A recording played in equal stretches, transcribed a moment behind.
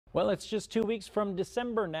Well, it's just 2 weeks from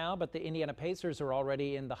December now, but the Indiana Pacers are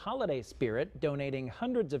already in the holiday spirit, donating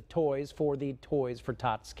hundreds of toys for the Toys for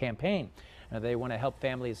Tots campaign. Now, they want to help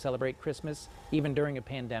families celebrate Christmas even during a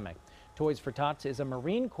pandemic. Toys for Tots is a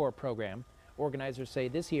Marine Corps program. Organizers say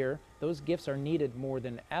this year those gifts are needed more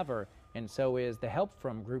than ever, and so is the help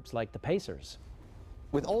from groups like the Pacers.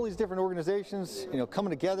 With all these different organizations, coming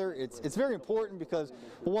together, it's very important because,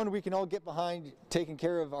 one, we can all get behind taking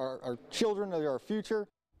care of our children, our future.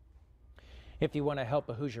 If you want to help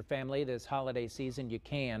a Hoosier family this holiday season, you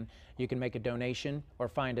can. You can make a donation or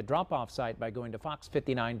find a drop-off site by going to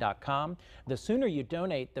fox59.com. The sooner you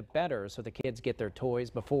donate, the better, so the kids get their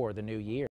toys before the new year.